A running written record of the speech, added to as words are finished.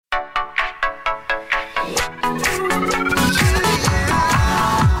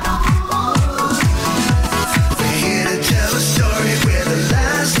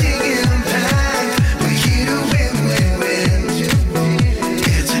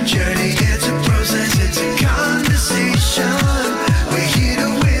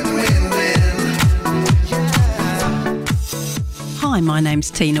My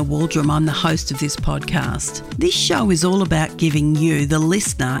name's Tina Waldrum. I'm the host of this podcast. This show is all about giving you, the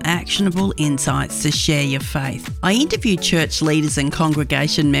listener, actionable insights to share your faith. I interview church leaders and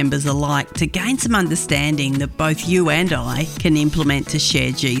congregation members alike to gain some understanding that both you and I can implement to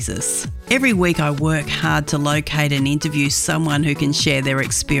share Jesus. Every week I work hard to locate and interview someone who can share their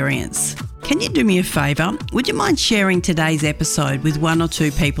experience. Can you do me a favour? Would you mind sharing today's episode with one or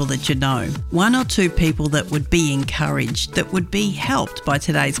two people that you know? One or two people that would be encouraged, that would be helped by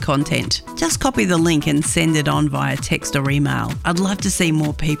today's content. Just copy the link and send it on via text or email. I'd love to see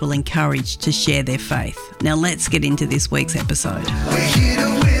more people encouraged to share their faith. Now let's get into this week's episode.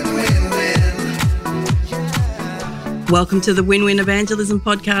 Welcome to the Win-Win Evangelism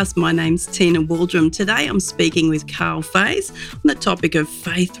Podcast. My name's Tina Waldrum. Today I'm speaking with Karl Faase on the topic of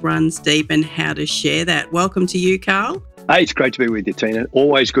faith runs deep and how to share that. Welcome to you, Karl. Hey, it's great to be with you, Tina.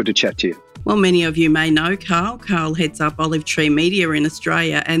 Always good to chat to you. Well, many of you may know Karl. Karl heads up Olive Tree Media in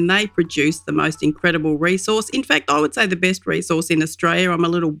Australia, and they produce the most incredible resource. In fact, I would say the best resource in Australia. I'm a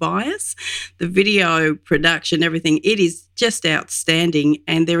little biased. The video production, everything, it is just outstanding.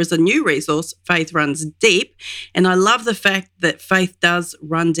 And there is a new resource, Faith Runs Deep. And I love the fact that faith does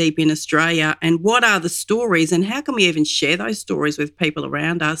run deep in Australia. And what are the stories, and how can we even share those stories with people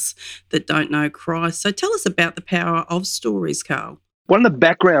around us that don't know Christ? So tell us about the power of stories, Karl. One of the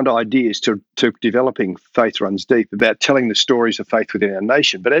background ideas to developing Faith Runs Deep about telling the stories of faith within our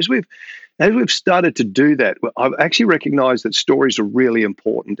nation. But as we've started to do that, I've actually recognised that stories are really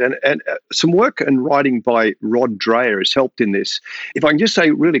important. And some work and writing by Rod Dreher has helped in this. If I can just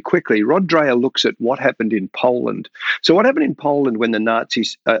say really quickly, Rod Dreher looks at what happened in Poland. So what happened in Poland when the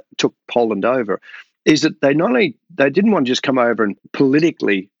Nazis took Poland over is that they didn't want to just come over and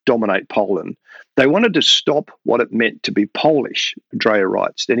politically dominate Poland. They wanted to stop what it meant to be Polish, Dreher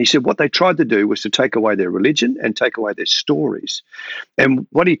writes. And he said what they tried to do was to take away their religion and take away their stories. And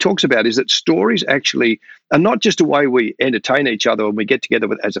what he talks about is that stories actually are not just a way we entertain each other when we get together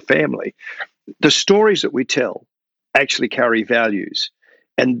as a family. The stories that we tell actually carry values.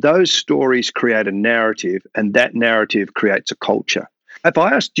 And those stories create a narrative, and that narrative creates a culture. If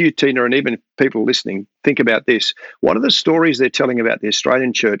I asked you, Tina, and even people listening, think about this. What are the stories they're telling about the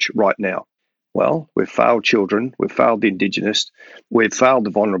Australian church right now? Well, we've failed children, we've failed the Indigenous, we've failed the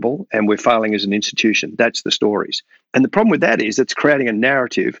vulnerable, and we're failing as an institution. That's the stories. And the problem with that is it's creating a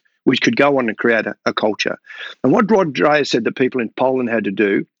narrative which could go on and create a culture. And what Rod Dreher said that people in Poland had to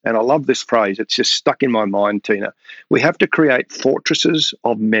do, and I love this phrase, it's just stuck in my mind, Tina, we have to create fortresses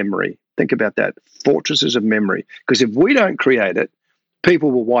of memory. Think about that, fortresses of memory. Because if we don't create it,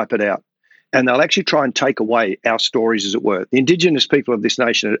 people will wipe it out. And they'll actually try and take away our stories, as it were. The Indigenous people of this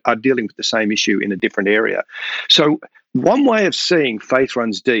nation are dealing with the same issue in a different area. So one way of seeing Faith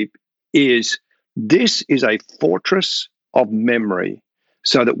Runs Deep is this is a fortress of memory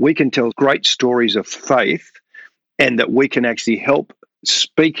so that we can tell great stories of faith and that we can actually help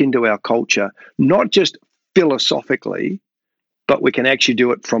speak into our culture, not just philosophically, but we can actually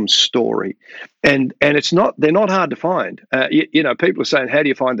do it from story. And they're not hard to find. People are saying, how do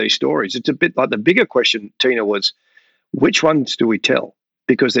you find these stories? It's a bit like the bigger question, Tina, was which ones do we tell?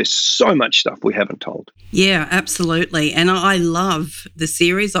 Because there's so much stuff we haven't told. Yeah, absolutely. And I love the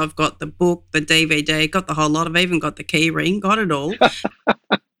series. I've got the book, the DVD, got the whole lot. I've even got the key ring, got it all.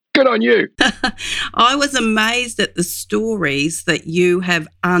 Good on you. I was amazed at the stories that you have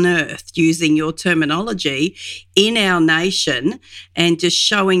unearthed using your terminology in our nation and just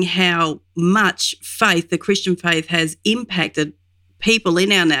showing how much faith, the Christian faith, has impacted people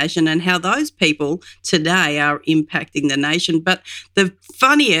in our nation and how those people today are impacting the nation. But the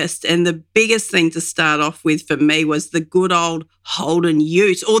funniest and the biggest thing to start off with for me was the good old Holden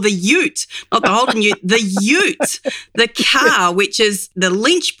Ute, or the Ute, not the Holden Ute, the Ute, the car, which is the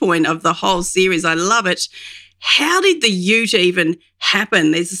linch point of the whole series. I love it. How did the Ute even happen?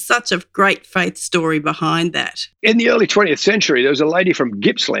 There's such a great faith story behind that. In the early 20th century, there was a lady from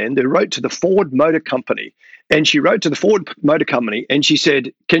Gippsland who wrote to the Ford Motor Company. And she wrote to the Ford Motor Company and she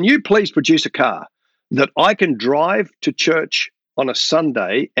said, can you please produce a car that I can drive to church on a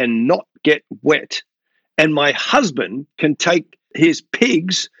Sunday and not get wet? And my husband can take his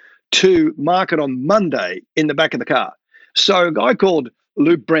pigs to market on Monday in the back of the car. So a guy called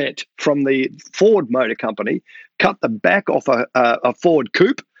Lou Brandt from the Ford Motor Company cut the back off a Ford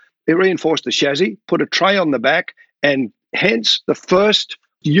coupe. He reinforced the chassis, put a tray on the back, and hence the first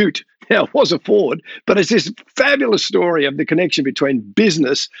Ute. Now, it was a Ford, but it's this fabulous story of the connection between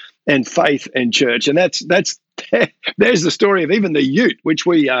business and faith and church. And there's the story of even the Ute, which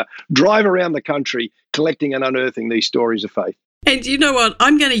we drive around the country collecting and unearthing these stories of faith. And you know what?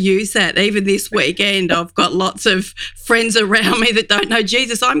 I'm going to use that even this weekend. I've got lots of friends around me that don't know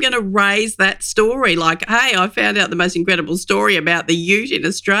Jesus. I'm going to raise that story like, hey, I found out the most incredible story about the ute in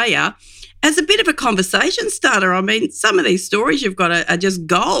Australia as a bit of a conversation starter. I mean, some of these stories you've got are just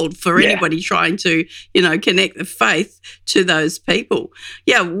gold for anybody trying to, connect the faith to those people.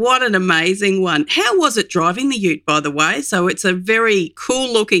 Yeah, what an amazing one. How was it driving the ute, by the way? So it's a very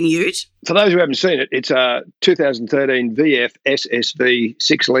cool-looking ute. For those who haven't seen it, it's a 2013 VF SSV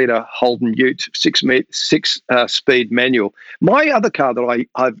 6-litre Holden ute, six-speed manual. My other car that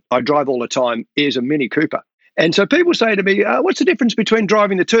I drive all the time is a Mini Cooper. And so people say to me, what's the difference between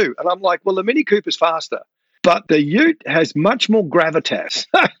driving the two? And I'm like, well, the Mini Cooper's faster, but the ute has much more gravitas.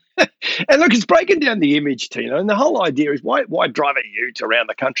 And look, it's breaking down the image, Tina. And the whole idea is why drive a ute around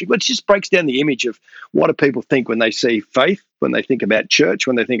the country? Well, it just breaks down the image of what do people think when they see faith, when they think about church,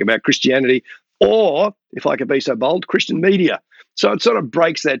 when they think about Christianity, or, if I could be so bold, Christian media. So it sort of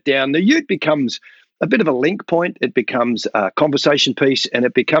breaks that down. The ute becomes a bit of a link point. It becomes a conversation piece, and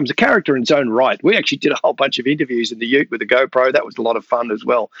it becomes a character in its own right. We actually did a whole bunch of interviews in the ute with a GoPro. That was a lot of fun as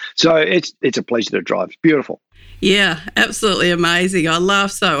well. So it's a pleasure to drive. It's beautiful. Yeah, absolutely amazing. I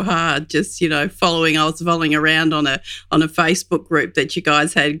laughed so hard just, I was following around on a Facebook group that you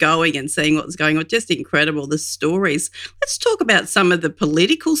guys had going and seeing what was going on. Just incredible, the stories. Let's talk about some of the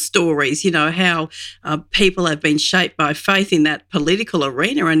political stories, how people have been shaped by faith in that political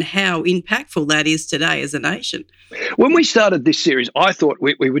arena and how impactful that is today as a nation. When we started this series, I thought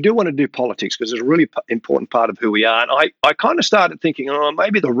we do want to do politics because it's a really important part of who we are. And I kind of started thinking,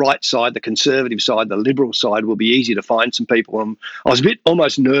 maybe the right side, the conservative side, the liberal side will be easy to find some people. And I was a bit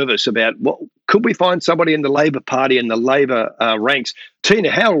almost nervous about could we find somebody in the Labor Party and the Labor ranks.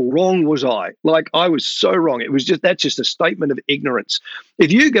 Tina, how wrong was I? Like, I was so wrong. That's just a statement of ignorance.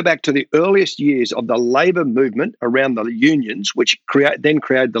 If you go back to the earliest years of the Labor movement around the unions, which then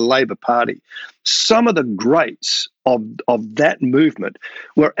created the Labor Party, some of the greats of that movement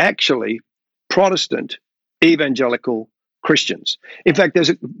were actually Protestant evangelical Christians. In fact,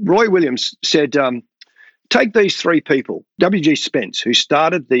 Roy Williams said, take these three people, W.G. Spence, who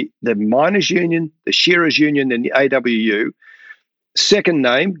started the miners' union, the shearers' union, and the AWU. Second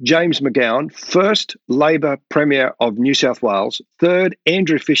name, James McGowan, first Labor Premier of New South Wales. Third,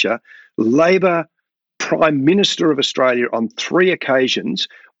 Andrew Fisher, Labor Prime Minister of Australia on 3 occasions,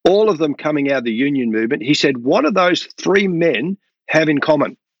 all of them coming out of the union movement. He said, what do those 3 men have in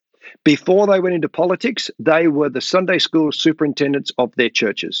common? Before they went into politics, they were the Sunday school superintendents of their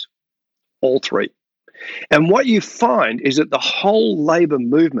churches, all 3. And what you find is that the whole Labor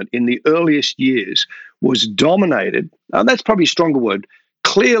movement in the earliest years was dominated, that's probably a stronger word,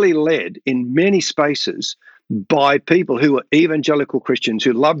 clearly led in many spaces by people who were evangelical Christians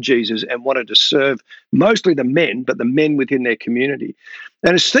who loved Jesus and wanted to serve mostly the men, but the men within their community.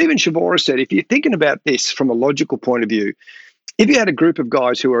 And as Stephen Shavora said, if you're thinking about this from a logical point of view, if you had a group of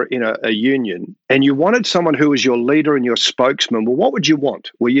guys who were in a union and you wanted someone who was your leader and your spokesman, well, what would you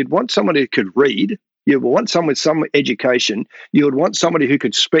want? Well, you'd want someone who could read. You would want someone with some education. You would want somebody who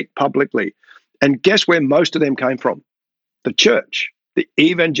could speak publicly. And guess where most of them came from? The church, the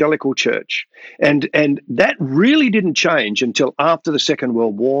evangelical church. And that really didn't change until after the Second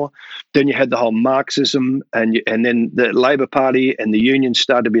World War. Then you had the whole Marxism, and then the Labor Party and the unions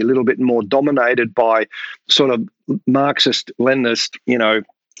started to be a little bit more dominated by sort of Marxist, Leninist,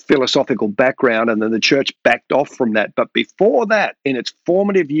 philosophical background, and then the church backed off from that. But before that, in its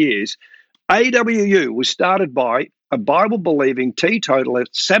formative years, AWU was started by a Bible-believing, teetotaler,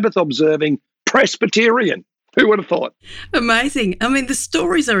 Sabbath-observing Presbyterian. Who would have thought? Amazing. I mean, the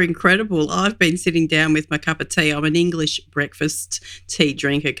stories are incredible. I've been sitting down with my cup of tea. I'm an English breakfast tea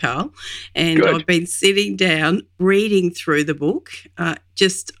drinker, Karl, and Good. I've been sitting down reading through the book.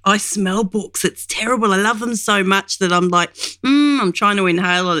 I smell books. It's terrible. I love them so much that I'm like, I'm trying to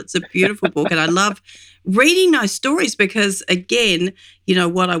inhale it. It's a beautiful book, and I love reading those stories because, again,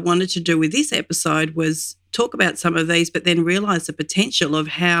 what I wanted to do with this episode was talk about some of these, but then realise the potential of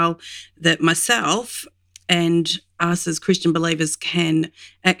how that myself and us as Christian believers can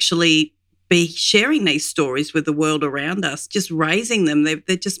actually be sharing these stories with the world around us, just raising them.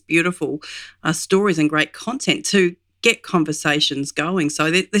 They're just beautiful stories and great content to get conversations going. So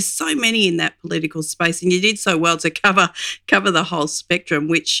there's so many in that political space, and you did so well to cover the whole spectrum,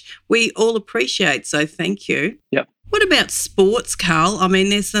 which we all appreciate. So thank you. Yep. What about sports, Karl? I mean,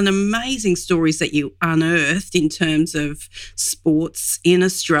 there's some amazing stories that you unearthed in terms of sports in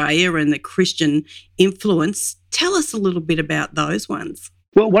Australia and the Christian influence. Tell us a little bit about those ones.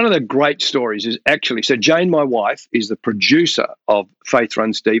 Well, one of the great stories is actually, so Jane, my wife, is the producer of Faith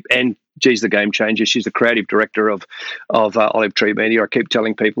Runs Deep, and She's the game changer. She's the creative director of Olive Tree Media. I keep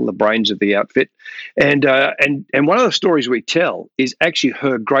telling people the brains of the outfit. And one of the stories we tell is actually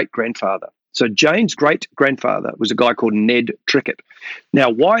her great-grandfather. So Jane's great-grandfather was a guy called Ned Trickett. Now,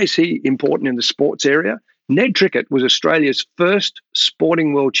 why is he important in the sports area? Ned Trickett was Australia's first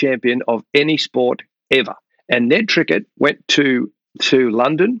sporting world champion of any sport ever. And Ned Trickett went to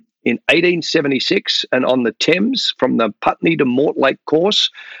London in 1876 and on the Thames from the Putney to Mortlake course,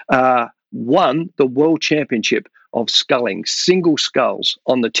 won the world championship of sculling, single sculls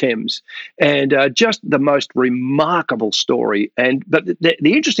on the Thames. And just the most remarkable story. But the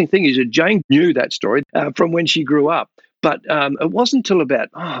interesting thing is that Jane knew that story from when she grew up. But it wasn't until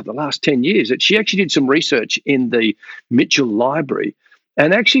about the last 10 years that she actually did some research in the Mitchell Library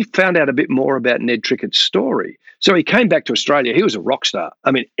and actually found out a bit more about Ned Trickett's story. So he came back to Australia. He was a rock star.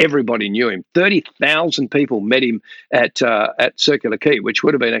 I mean, everybody knew him. 30,000 people met him at Circular Quay, which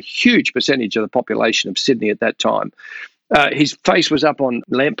would have been a huge percentage of the population of Sydney at that time. His face was up on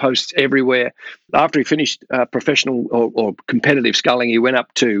lampposts everywhere. After he finished professional or competitive sculling, he went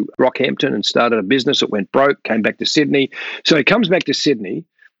up to Rockhampton and started a business. It went broke, came back to Sydney. So he comes back to Sydney.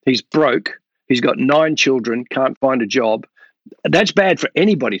 He's broke. He's got 9 children, can't find a job. That's bad for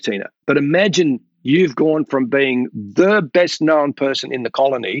anybody, Tina. But imagine you've gone from being the best known person in the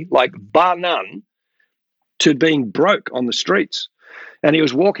colony, like bar none, to being broke on the streets. And he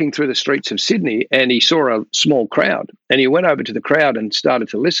was walking through the streets of Sydney and he saw a small crowd. And he went over to the crowd and started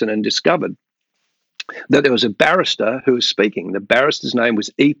to listen and discovered that there was a barrister who was speaking. The barrister's name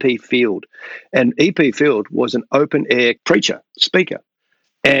was E.P. Field. And E.P. Field was an open-air preacher, speaker.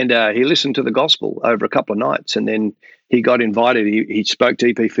 And he listened to the gospel over a couple of nights, and then he got invited. He spoke to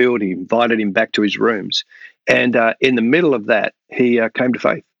E.P. Field. He invited him back to his rooms. And in the middle of that, he came to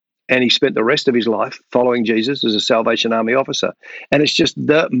faith. And he spent the rest of his life following Jesus as a Salvation Army officer. And it's just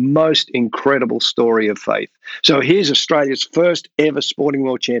the most incredible story of faith. So here's Australia's first ever sporting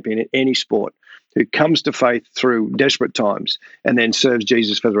world champion in any sport who comes to faith through desperate times and then serves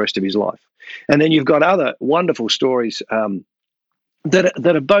Jesus for the rest of his life. And then you've got other wonderful stories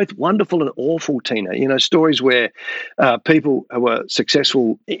that are both wonderful and awful, Tina. You know, stories where people who were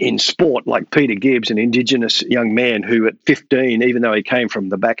successful in sport, like Peter Gibbs, an Indigenous young man who at 15, even though he came from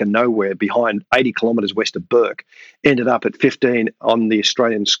the back of nowhere behind 80 kilometres west of Bourke, ended up at 15 on the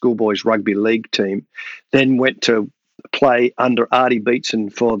Australian Schoolboys Rugby League team, then went to play under Artie Beetson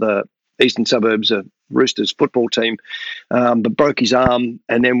for the Eastern Suburbs Roosters football team, but broke his arm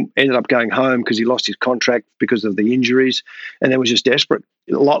and then ended up going home because he lost his contract because of the injuries and then was just desperate.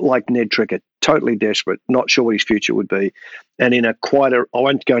 A lot like Ned Trickett, totally desperate, not sure what his future would be. And I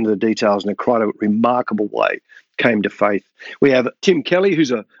won't go into the details, in quite a remarkable way, came to faith. We have Tim Kelly,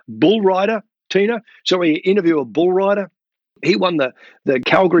 who's a bull rider, Tina. So we interview a bull rider. He won the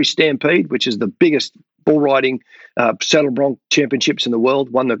Calgary Stampede, which is the biggest bull riding saddle bronc championships in the world.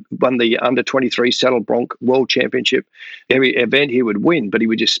 Won the under 23 saddle bronc world championship. Every event he would win, but he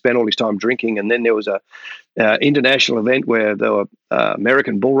would just spend all his time drinking. And then there was a international event where there were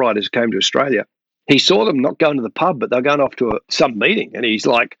American bull riders came to Australia. He saw them not going to the pub, but they're going off to some meeting, and he's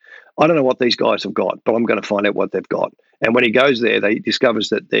like, I don't know what these guys have got, but I'm going to find out what they've got. And when he goes there, he discovers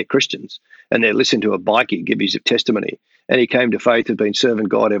that they're Christians, and they're listening to a bikie give his testimony. And he came to faith and been serving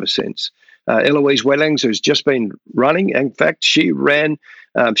God ever since. Eloise Wellings, who's just been running. In fact, she ran.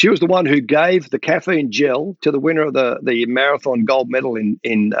 She was the one who gave the caffeine gel to the winner of the marathon gold medal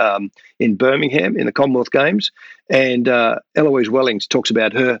in Birmingham in the Commonwealth Games. And Eloise Wellings talks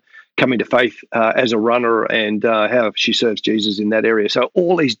about her coming to faith as a runner and how she serves Jesus in that area. So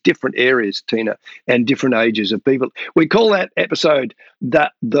all these different areas, Tina, and different ages of people. We call that episode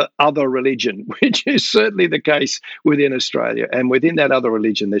the other religion, which is certainly the case within Australia. And within that other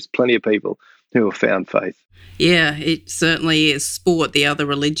religion, there's plenty of people who have found faith. Yeah, it certainly is sport, the other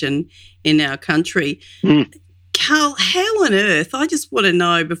religion in our country. Karl, how on earth, I just want to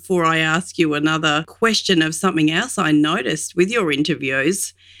know before I ask you another question of something else I noticed with your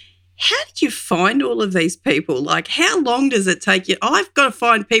interviews. How did you find all of these people? Like, how long does it take you? I've got to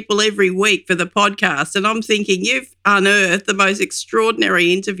find people every week for the podcast, and I'm thinking you've unearthed the most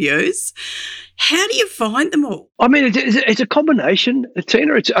extraordinary interviews. How do you find them all? I mean, it's a combination,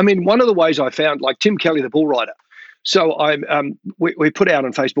 Tina. One of the ways I found, like Tim Kelly, the bull rider. So we put out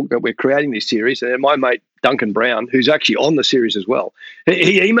on Facebook that we're creating this series, and my mate Duncan Brown, who's actually on the series as well,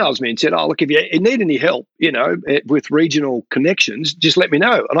 he emails me and said, "Oh, look, if you need any help, with regional connections, just let me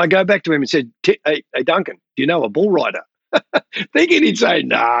know." And I go back to him and said, "Hey, Duncan, do you know a bull rider?" Thinking he'd say,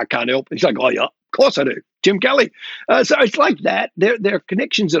 "Nah, I can't help." He's like, "Oh, yeah, Of course I do. Jim Kelly. So it's like that. There are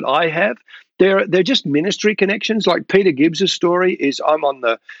connections that I have. They're just ministry connections. Like Peter Gibbs' story is, I'm on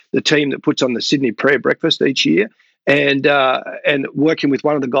the team that puts on the Sydney Prayer Breakfast each year, and working with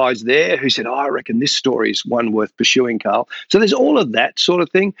one of the guys there who said, I reckon this story is one worth pursuing, Karl. So there's all of that sort of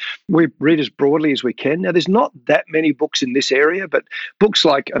thing. We read as broadly as we can. Now, there's not that many books in this area, but books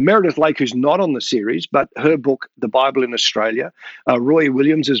like Meredith Lake, who's not on the series, but her book, The Bible in Australia, Roy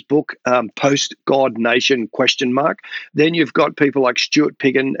Williams's book, Post God Nation ? Then you've got people like Stuart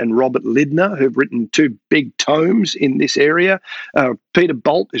Piggin and Robert Lidner, who've written 2 big tomes in this area. Peter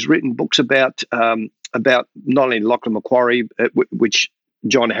Bolt has written books about not only Lachlan Macquarie, which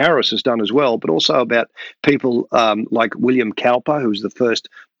John Harris has done as well, but also about people like William Cowper, who was the first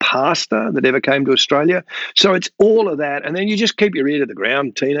pastor that ever came to Australia. So it's all of that. And then you just keep your ear to the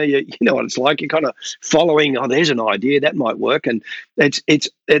ground, Tina. You know what it's like. You're kind of following, there's an idea, that might work. And it's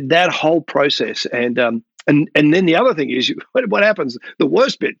that whole process. And then the other thing is, what happens, the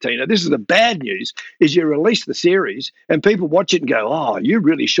worst bit, Tina, this is the bad news, is you release the series and people watch it and go, oh, you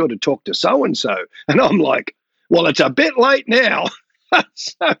really should have talked to so-and-so. And I'm like, well, it's a bit late now.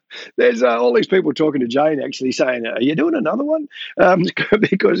 So there's all these people talking to Jane actually saying, are you doing another one?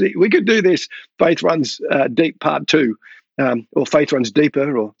 Because we could do this Faith Runs Deep Part 2. Or Faith Runs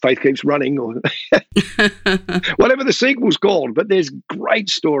Deeper, or Faith Keeps Running, or whatever the sequel's called. But there's great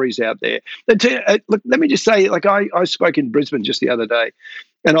stories out there. Look, let me just say, like I spoke in Brisbane just the other day,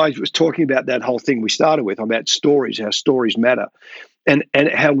 and I was talking about that whole thing we started with, about stories, how stories matter, and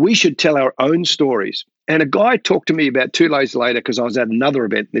how we should tell our own stories. And a guy talked to me about 2 days later, because I was at another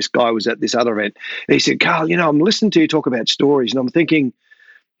event, and this guy was at this other event, and he said, Karl, I'm listening to you talk about stories, and I'm thinking,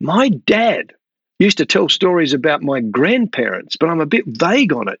 my dad used to tell stories about my grandparents, but I'm a bit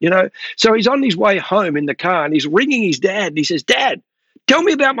vague on it, So he's on his way home in the car and he's ringing his dad and he says, Dad, tell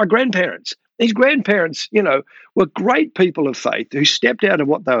me about my grandparents. His grandparents, were great people of faith who stepped out of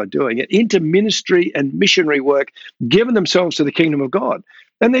what they were doing and into ministry and missionary work, giving themselves to the kingdom of God.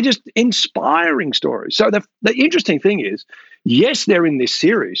 And they're just inspiring stories. So the interesting thing is, yes, they're in this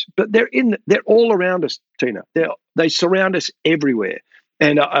series, but they're all around us, Tina. They surround us everywhere.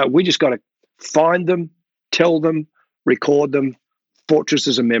 And we just got to find them, tell them, record them,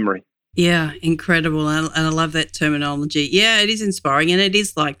 fortresses of memory. Yeah, incredible. And I love that terminology. Yeah, it is inspiring. And it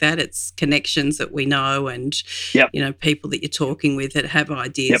is like that. It's connections that we know and, people that you're talking with that have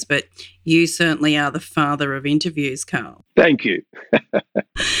ideas. Yep. But you certainly are the father of interviews, Karl. Thank you.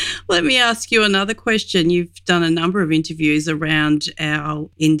 Let me ask you another question. You've done a number of interviews around our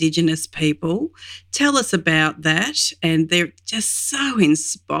Indigenous people. Tell us about that. And they're just so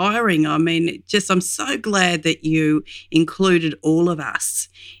inspiring. I mean, I'm so glad that you included all of us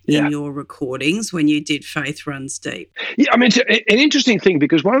in your recordings when you did Faith Runs Deep. Yeah, I mean, it's an interesting thing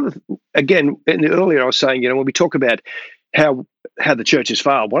because again, in the earlier I was saying, when we talk about how the church has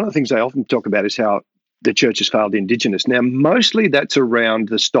failed, one of the things they often talk about is how the church has failed the Indigenous. Now, mostly that's around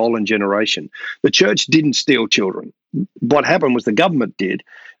the stolen generation. The church didn't steal children. What happened was the government did,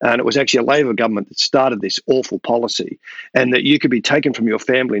 and it was actually a Labor government that started this awful policy, and that you could be taken from your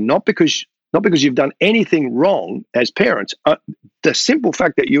family, not because you've done anything wrong as parents. The simple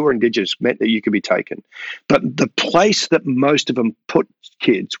fact that you were Indigenous meant that you could be taken. But the place that most of them put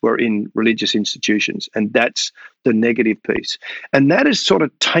kids were in religious institutions, and that's the negative piece. And that has sort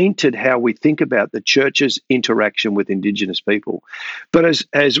of tainted how we think about the church's interaction with Indigenous people. But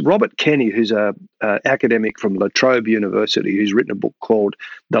as Robert Kenny, who's an academic from La Trobe University, who's written a book called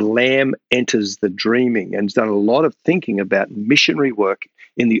The Lamb Enters the Dreaming, and has done a lot of thinking about missionary work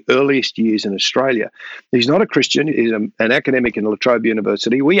in the earliest years in Australia. He's not a Christian. He's an academic in La Trobe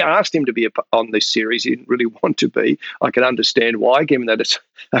University. We asked him to be on this series. He didn't really want to be. I can understand why, given that it's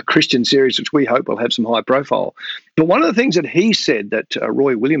a Christian series, which we hope will have some high profile. But one of the things that he said that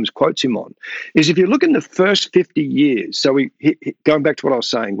Roy Williams quotes him on is if you look in the first 50 years, so going back to what I was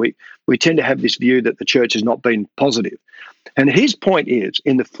saying, we tend to have this view that the church has not been positive. And his point is,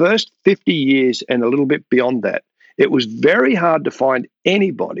 in the first 50 years and a little bit beyond that, it was very hard to find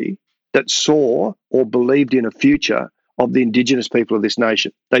anybody that saw or believed in a future of the Indigenous people of this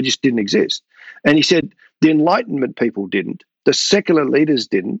nation. They just didn't exist. And he said the Enlightenment people didn't, the secular leaders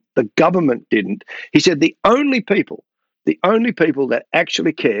didn't, the government didn't. He said the only people that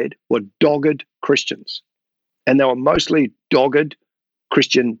actually cared were dogged Christians. And they were mostly dogged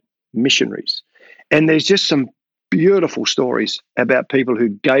Christian missionaries. And there's just some beautiful stories about people who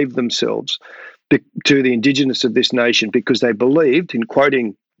gave themselves to the Indigenous of this nation because they believed, in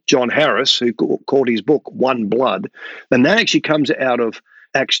quoting John Harris, who called his book One Blood, and that actually comes out of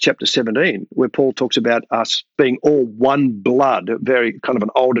Acts chapter 17, where Paul talks about us being all one blood, very kind of an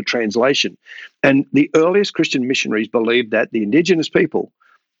older translation. And the earliest Christian missionaries believed that the indigenous people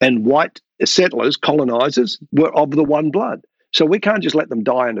and white settlers, colonizers, were of the one blood. So we can't just let them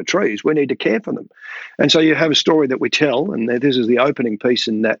die under trees. We need to care for them. And so you have a story that we tell, and this is the opening piece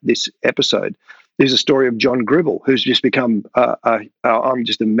in this episode. There's a story of John Gribble, who's just become, I'm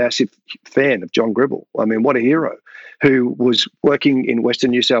just a massive fan of John Gribble. I mean, what a hero, who was working in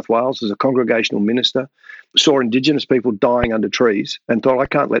Western New South Wales as a congregational minister, saw Indigenous people dying under trees and thought, I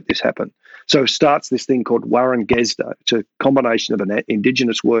can't let this happen. So starts this thing called Warringezda. It's a combination of an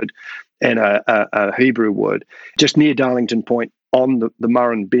Indigenous word and a Hebrew word, just near Darlington Point on the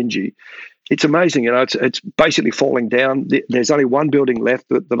Murrumbidgee. It's amazing, it's basically falling down. There's only one building left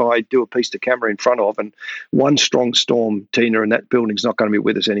that I do a piece to camera in front of, and one strong storm, Tina, and that building's not going to be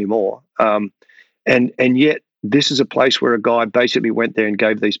with us anymore. And yet this is a place where a guy basically went there and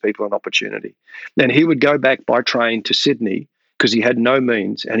gave these people an opportunity. And he would go back by train to Sydney because he had no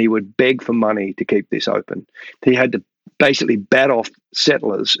means, and he would beg for money to keep this open. He had to basically bat off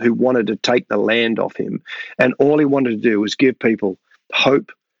settlers who wanted to take the land off him. And all he wanted to do was give people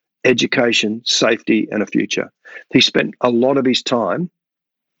hope, education, safety, and a future. He spent a lot of his time,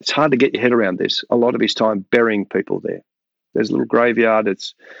 it's hard to get your head around this, a lot of his time burying people there. There's a little graveyard.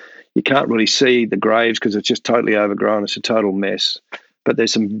 You can't really see the graves because it's just totally overgrown. It's a total mess. But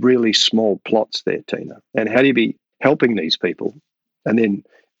there's some really small plots there, Tina. And how do you be helping these people and then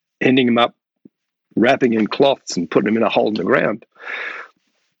ending them up wrapping in cloths and putting them in a hole in the ground?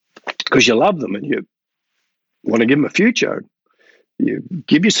 Because you love them and you want to give them a future. You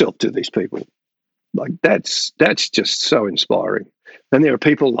give yourself to these people. Like that's just so inspiring. And there are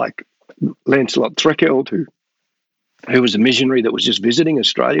people like Lancelot Threckeld, who was a missionary that was just visiting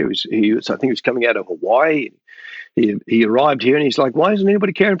Australia. I think he was coming out of Hawaii. He arrived here and he's like, why isn't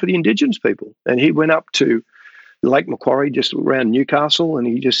anybody caring for the Indigenous people? And he went up to Lake Macquarie, just around Newcastle, and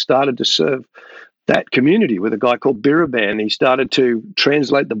he just started to serve that community with a guy called Biraban. He started to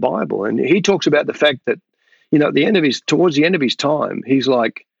translate the Bible. And he talks about the fact that, towards the end of his time, he's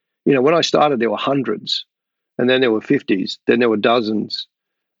like, when I started, there were hundreds, and then there were 50s, then there were dozens.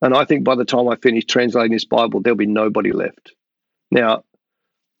 And I think by the time I finish translating this Bible, there'll be nobody left. Now,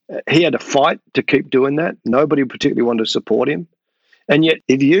 he had to fight to keep doing that. Nobody particularly wanted to support him. And yet,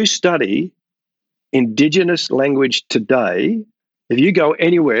 if you study Indigenous language today, if you go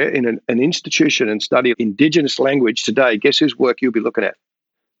anywhere in an institution and study Indigenous language today, guess whose work you'll be looking at?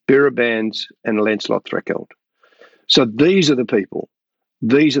 Biraban's and Lancelot Threckeld. So these are the people.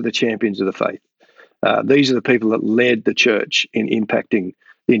 These are the champions of the faith. These are the people that led the church in impacting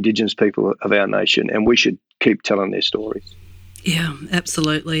the Indigenous people of our nation, and we should keep telling their stories. Yeah,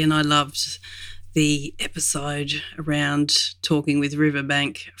 absolutely. And I loved the episode around talking with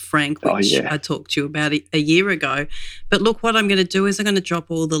Riverbank Frank, which I talked to you about a year ago. But look, what I'm going to do is I'm going to drop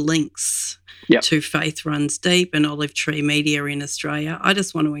all the links to Faith Runs Deep and Olive Tree Media in Australia. I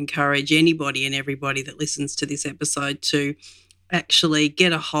just want to encourage anybody and everybody that listens to this episode to actually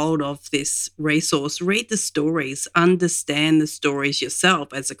get a hold of this resource, read the stories, understand the stories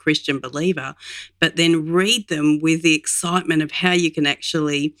yourself as a Christian believer, but then read them with the excitement of how you can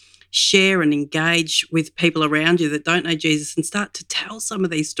actually share and engage with people around you that don't know Jesus and start to tell some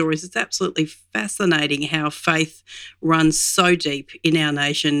of these stories. It's absolutely fascinating how faith runs so deep in our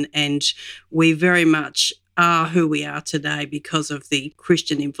nation, and we very much are who we are today because of the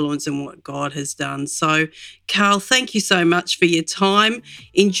Christian influence and what God has done. So, Karl, thank you so much for your time.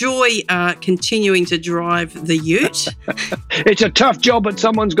 Enjoy continuing to drive the ute. It's a tough job, but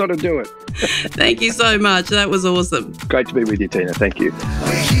someone's got to do it. Thank you so much. That was awesome. Great to be with you, Tina. Thank you.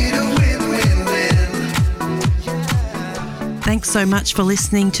 Thanks so much for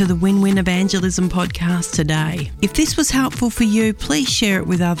listening to the Win-Win Evangelism podcast today. If this was helpful for you, please share it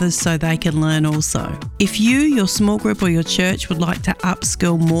with others so they can learn also. If you, your small group or your church would like to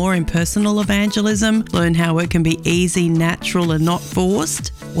upskill more in personal evangelism, learn how it can be easy, natural and not forced,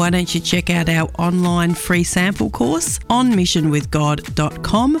 why don't you check out our online free sample course on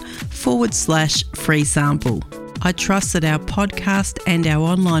missionwithgod.com/free sample. I trust that our podcast and our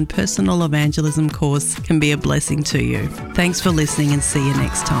online personal evangelism course can be a blessing to you. Thanks for listening and see you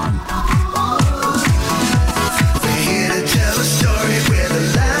next time.